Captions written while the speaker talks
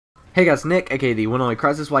Hey guys, Nick, aka the one and only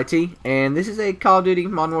CrysisYT, and this is a Call of Duty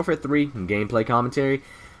Modern Warfare 3 gameplay commentary.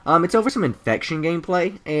 It's over some Infection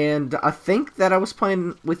gameplay, and I think that I was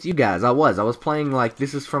playing with you guys. I was playing like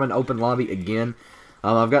this is from an open lobby again.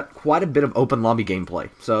 I've got quite a bit of open lobby gameplay,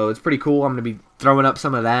 so it's pretty cool. I'm going to be throwing up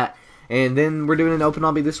some of that, and then we're doing an open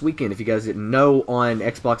lobby this weekend. If you guys didn't know, on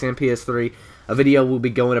Xbox and PS3, a video will be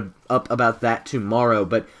going up about that tomorrow.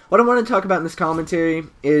 But what I want to talk about in this commentary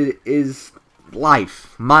is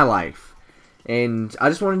life, my life, and I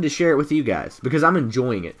just wanted to share it with you guys because I'm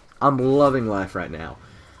enjoying it. I'm loving life right now.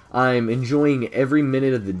 I'm enjoying every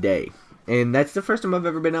minute of the day, and that's the first time I've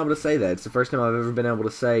ever been able to say that. It's the first time I've ever been able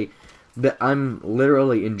to say that I'm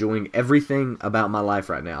literally enjoying everything about my life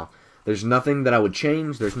right now. There's nothing that I would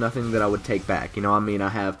change. There's nothing that I would take back. You know, I mean, I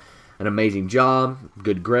have an amazing job,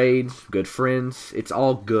 good grades, good friends. It's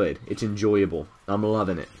all good. It's enjoyable. I'm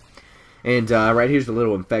loving it. And right here's the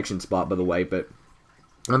little infection spot, by the way, but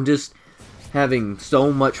I'm just having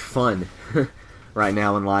so much fun right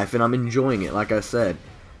now in life, and I'm enjoying it, like I said.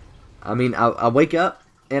 I mean, I wake up,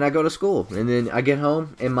 and I go to school, and then I get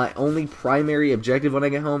home, and my only primary objective when I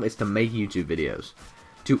get home is to make YouTube videos,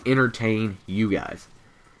 to entertain you guys.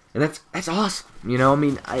 And that's awesome, you know, I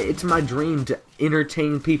mean, it's my dream to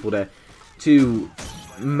entertain people, to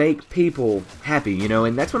make people happy, you know,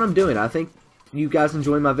 and that's what I'm doing. I think you guys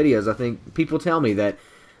enjoy my videos. I think people tell me that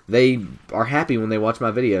they are happy when they watch my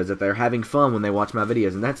videos, that they're having fun when they watch my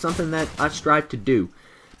videos, and that's something that I strive to do.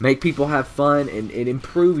 Make people have fun and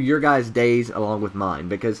improve your guys' days along with mine,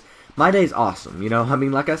 because my day's awesome, you know. I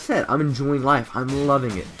mean, like I said, I'm enjoying life. I'm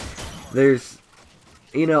loving it. There's,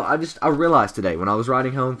 you know, I realized today when I was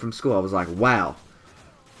riding home from school, I was like, wow,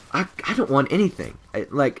 I don't want anything.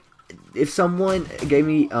 Like, if someone gave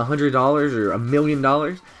me $100 or $1 million,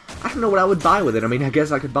 I don't know what I would buy with it. I mean, I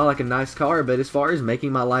guess I could buy like a nice car, but as far as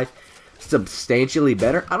making my life substantially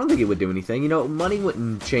better, I don't think it would do anything. You know, money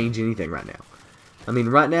wouldn't change anything right now. I mean,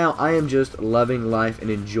 right now, I am just loving life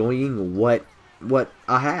and enjoying what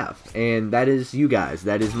I have, and that is you guys.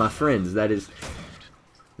 That is my friends. That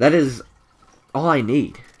is all I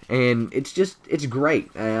need, and it's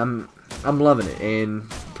great. I'm loving it, and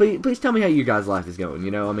please tell me how you guys' life is going.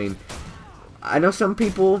 You know, I mean, I know some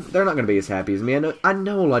people, they're not going to be as happy as me. I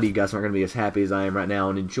know a lot of you guys aren't going to be as happy as I am right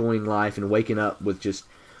now and enjoying life and waking up with just,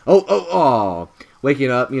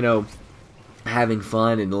 waking up, you know, having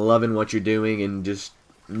fun and loving what you're doing and just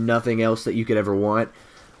nothing else that you could ever want.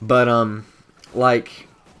 But, like,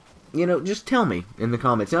 you know, just tell me in the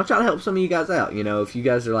comments, and I'll try to help some of you guys out. You know, if you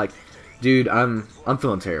guys are like, dude, I'm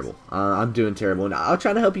feeling terrible. I'm doing terrible, and I'll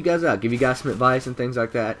try to help you guys out, give you guys some advice and things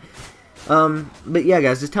like that. But yeah,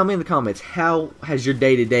 guys, just tell me in the comments, how has your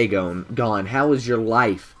day-to-day gone? How is your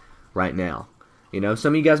life right now? You know,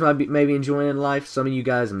 some of you guys might be maybe enjoying life, some of you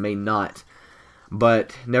guys may not.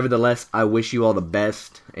 But nevertheless, I wish you all the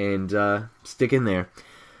best, and stick in there.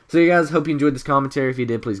 So you guys, hope you enjoyed this commentary. If you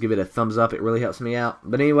did, please give it a thumbs up. It really helps me out.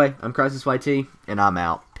 But anyway, I'm CrysisYT, and I'm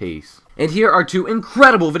out. Peace. And here are two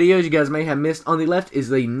incredible videos you guys may have missed. On the left is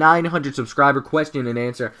the 900 subscriber question and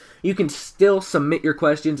answer. You can still submit your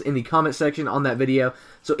questions in the comment section on that video.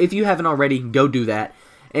 So if you haven't already, go do that.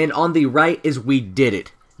 And on the right is We Did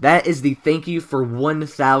It. That is the thank you for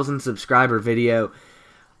 1,000 subscriber video.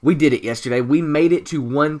 We did it yesterday. We made it to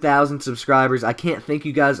 1,000 subscribers. I can't thank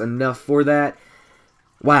you guys enough for that.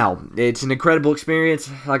 Wow, it's an incredible experience.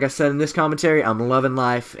 Like I said in this commentary, I'm loving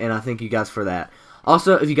life, and I thank you guys for that.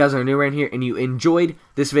 Also, if you guys are new around here and you enjoyed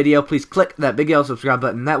this video, please click that big yellow subscribe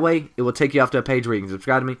button. That way, it will take you off to a page where you can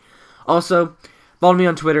subscribe to me. Also, follow me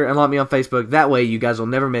on Twitter and like me on Facebook. That way, you guys will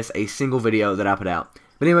never miss a single video that I put out.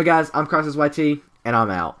 But anyway, guys, I'm CrysisYT, and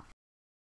I'm out.